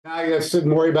Now I got to sit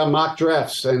and worry about mock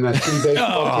drafts and three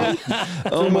baseball teams.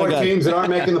 Oh, Two my more God. teams that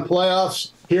aren't making the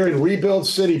playoffs here in Rebuild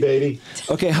City, baby.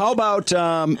 Okay, how about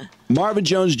Marvin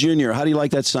Jones Jr.? How do you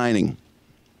like that signing?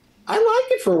 I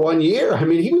like it for 1 year. I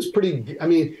mean, he was pretty. I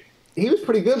mean, he was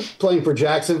pretty good playing for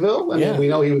Jacksonville. I mean, we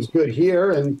know he was good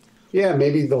here, and yeah,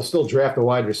 maybe they'll still draft a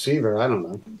wide receiver. I don't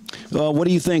know. Well, what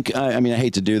do you think? I mean, I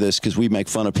hate to do this because we make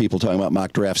fun of people talking about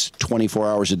mock drafts 24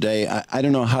 hours a day. I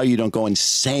don't know how you don't go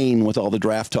insane with all the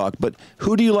draft talk, but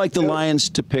who do you like the Lions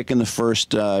to pick in the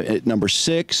first, at number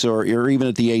 6 or even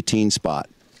at the 18 spot?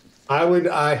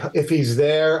 If he's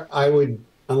there, I would,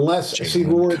 unless, see,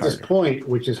 we're at this point,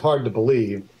 which is hard to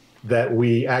believe, that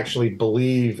we actually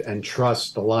believe and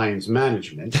trust the Lions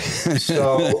management.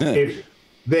 So if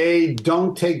they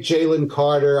don't take Jalen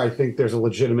Carter, I think there's a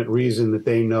legitimate reason that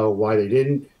they know why they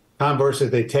didn't. Conversely,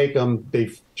 if they take him,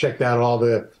 they've checked out all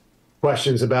the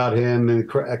questions about him and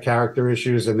character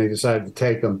issues, and they decided to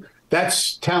take him.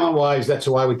 That's talent-wise, that's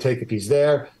who I would take if he's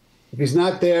there. If he's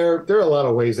not there, there are a lot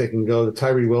of ways they can go. The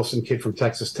Tyree Wilson kid from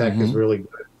Texas Tech is really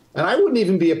good. And I wouldn't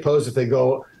even be opposed if they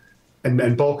go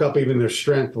and bulk up even their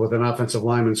strength with an offensive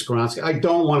lineman, Skoronski. I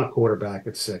don't want a quarterback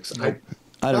at 6.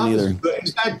 I don't either.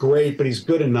 He's not great, but he's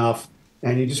good enough,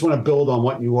 and you just want to build on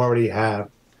what you already have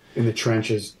in the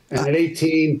trenches. And at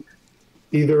 18,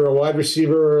 either a wide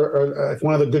receiver or if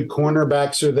one of the good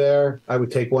cornerbacks are there, I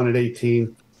would take one at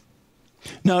 18.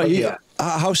 No,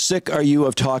 how sick are you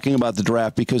of talking about the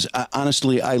draft? Because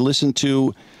honestly, I listened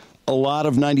to a lot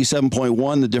of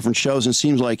 97.1, the different shows, and it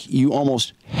seems like you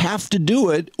almost have to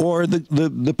do it, or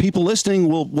the people listening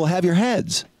will have your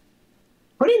heads.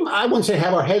 I wouldn't say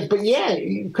have our heads, but yeah,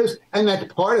 and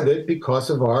that's part of it because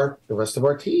of the rest of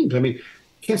our teams. I mean, you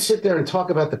can't sit there and talk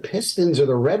about the Pistons or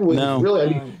the Red Wings. No. Really, I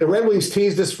mean, the Red Wings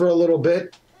teased us for a little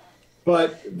bit,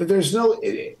 but there's no.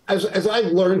 As I've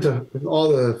learned to all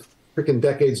the freaking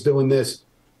decades doing this,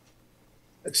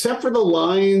 except for the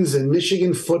Lions and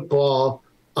Michigan football,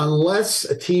 unless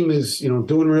a team is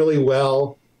doing really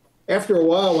well. After a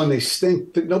while, when they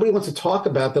stink, nobody wants to talk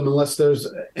about them unless there's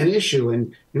an issue.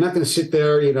 And you're not going to sit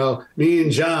there, me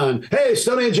and John, hey,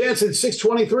 Stoney and Jansen,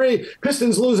 623,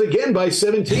 Pistons lose again by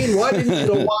 17. Why didn't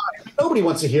you know why? Nobody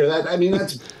wants to hear that. I mean,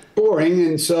 that's boring.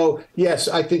 And so, yes,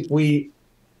 I think we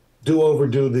do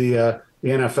overdo the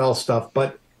NFL stuff.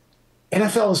 But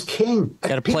NFL is king.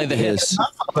 Got to play the his.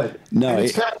 No, and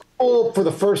it's kind of cool for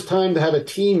the first time to have a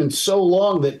team in so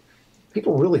long that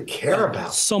people really care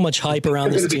about. So much hype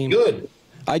around this team. Good.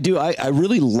 I do. I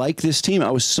really like this team.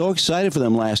 I was so excited for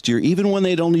them last year, even when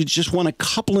they'd only just won a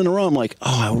couple in a row. I'm like,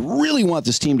 oh, I really want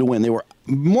this team to win. They were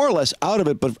more or less out of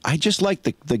it, but I just like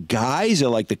the guys. I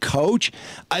like the coach.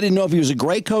 I didn't know if he was a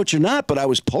great coach or not, but I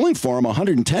was pulling for him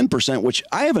 110%, which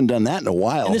I haven't done that in a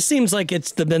while. And this seems like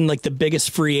it's been like the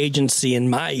biggest free agency in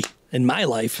my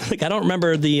life. Like, I don't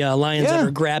remember the Lions ever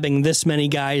grabbing this many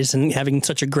guys and having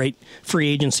such a great free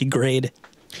agency grade.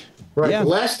 Right. The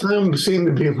last time seemed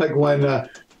to be like when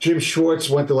Jim Schwartz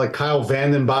went to like Kyle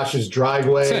Vanden Bosch's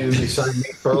driveway and they signed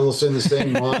Nate Burleson the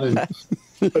same one.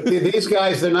 But these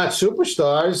guys, they're not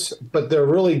superstars, but they're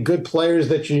really good players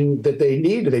that they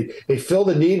need. They fill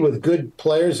the need with good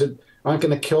players that aren't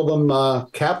going to kill them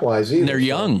cap-wise either. And they're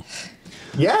young.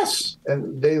 Yes.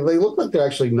 And they look like they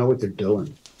actually know what they're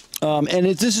doing. And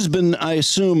this has been, I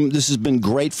assume, this has been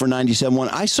great for 97.1.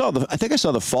 I think I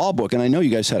saw the fall book, and I know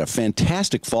you guys had a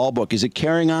fantastic fall book. Is it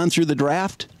carrying on through the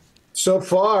draft? So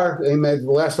far, and the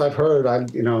last I've heard, I'm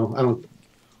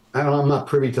not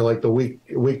privy to like the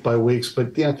week by weeks,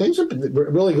 but things have been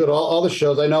really good. All the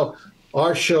shows, I know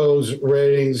our shows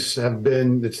ratings have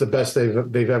been, it's the best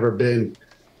they've ever been.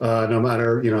 No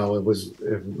matter, it was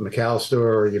McAllister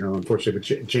or,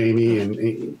 unfortunately, with Jamie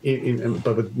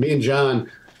but with me and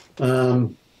John.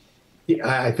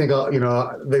 I think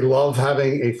they love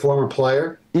having a former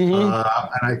player, and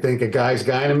I think a guy's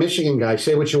guy and a Michigan guy.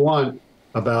 Say what you want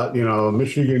about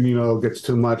Michigan, gets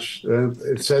too much.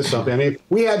 It says something. I mean,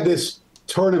 we had this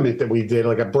tournament that we did,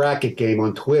 like a bracket game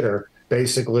on Twitter.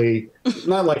 Basically,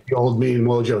 not like the old me and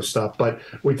Mojo stuff, but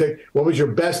we think what was your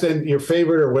best and your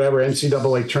favorite or whatever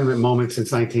NCAA tournament moment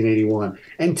since 1981.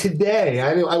 And today,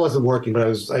 I wasn't working, but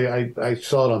I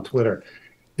saw it on Twitter.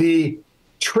 The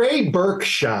Trey Burke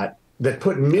shot that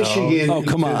put Michigan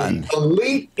into the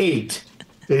Elite Eight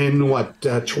in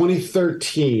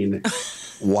 2013.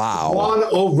 Wow. Won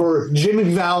over Jim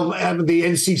and Val at the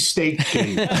NC State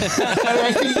game.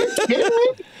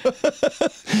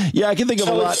 Yeah, I can think of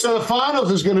a lot. So the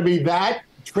finals is going to be that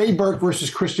Trey Burke versus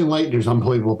Christian Leitner's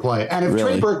unbelievable play. And if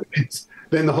Trey Burke wins,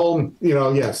 than the whole,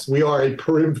 yes, we are a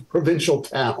provincial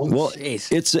town. Well,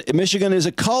 Michigan is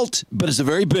a cult, but it's a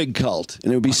very big cult,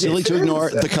 and it would be silly to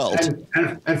ignore the cult.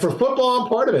 And for football, I'm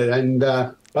part of it. And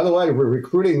by the way,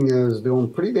 recruiting is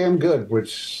doing pretty damn good,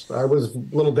 which I was a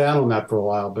little down on that for a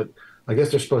while, but I guess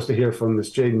they're supposed to hear from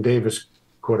this Jaden Davis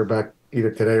quarterback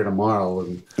either today or tomorrow.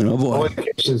 And all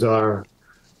indications are,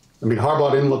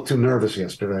 Harbaugh didn't look too nervous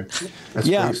yesterday. That's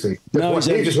crazy. No,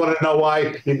 he just wanted to know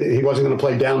why he wasn't going to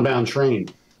play downbound train.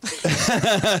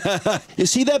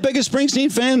 Is he that big a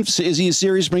Springsteen fan? Is he a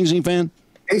serious Springsteen fan?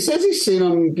 He says he's seen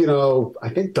him, I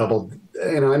think double,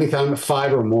 anytime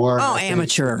 5 or more. Oh,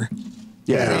 amateur.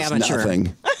 Yeah, amateur.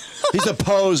 Nothing. He's a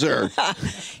poser.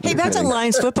 Hey, back to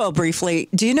Lions football briefly.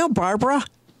 Do you know Barbara,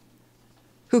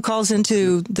 who calls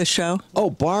into the show? Oh,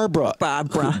 Barbara.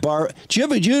 Do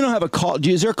you have a call?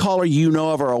 Is there a caller you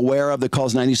know of or aware of that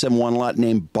calls 97.1 a lot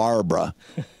named Barbara?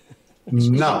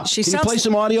 No. Can you play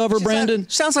some audio of her, Brandon?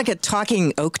 Sounds like a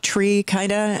talking oak tree,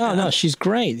 kind of. Oh, no, she's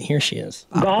great. Here she is.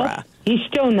 Golf, he's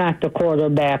still not the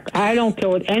quarterback. I don't care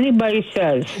what anybody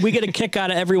says. We get a kick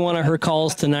out of every one of her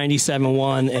calls to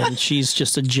 97.1, and she's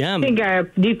just a gem. I think our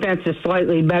defense is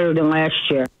slightly better than last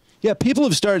year. Yeah, people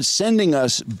have started sending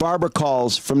us Barbara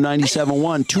calls from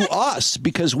 97.1 to us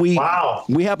because we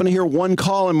happen to hear one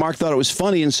call and Mark thought it was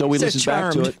funny, and so we listened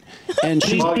back to it. And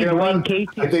she's I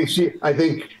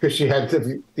think because she had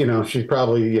to, she's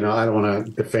probably, I don't want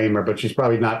to defame her, but she's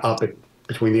probably not up at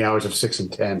between the hours of 6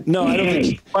 and 10. No, I don't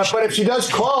think. But if she does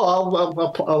call,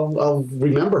 I'll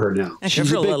remember her now.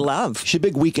 She's a little love. She's a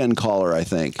big weekend caller, I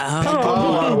think.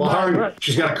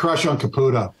 She's got a crush on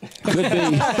Caputo. Could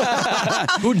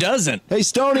be. Who doesn't? Hey,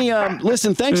 Stoney,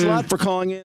 listen, thanks a lot for calling in.